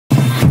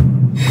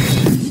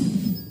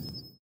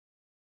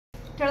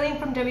Darlene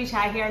from W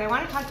Chai here, and I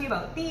want to talk to you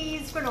about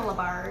these granola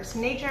bars,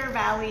 Nature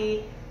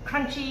Valley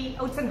Crunchy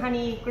Oats and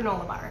Honey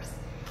granola bars.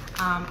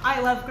 I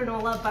love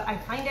granola, but I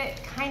find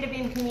it kind of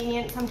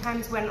inconvenient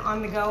sometimes when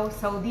on the go,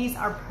 so these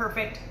are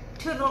perfect.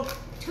 Two little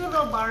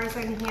bars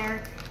in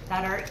here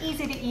that are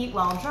easy to eat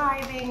while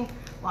driving,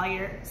 while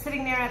you're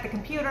sitting there at the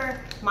computer,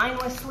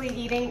 mindlessly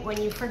eating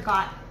when you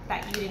forgot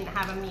that you didn't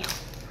have a meal.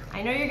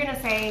 I know you're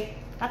gonna say,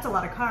 that's a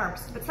lot of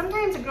carbs, but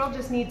sometimes a girl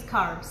just needs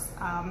carbs.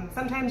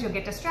 Sometimes you'll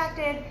get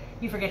distracted,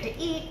 you forget to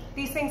eat.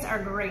 These things are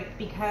great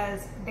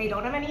because they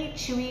don't have any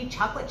chewy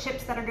chocolate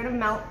chips that are gonna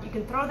melt. You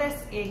can throw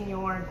this in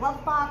your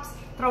glove box,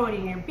 throw it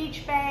in your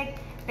beach bag.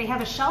 They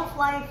have a shelf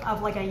life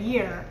of like a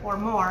year or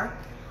more.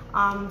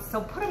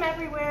 So put them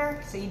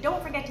everywhere so you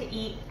don't forget to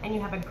eat and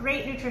you have a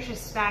great nutritious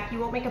snack. You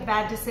won't make a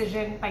bad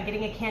decision by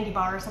getting a candy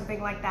bar or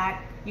something like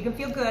that. You can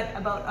feel good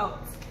about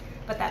oats,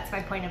 but that's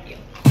my point of view.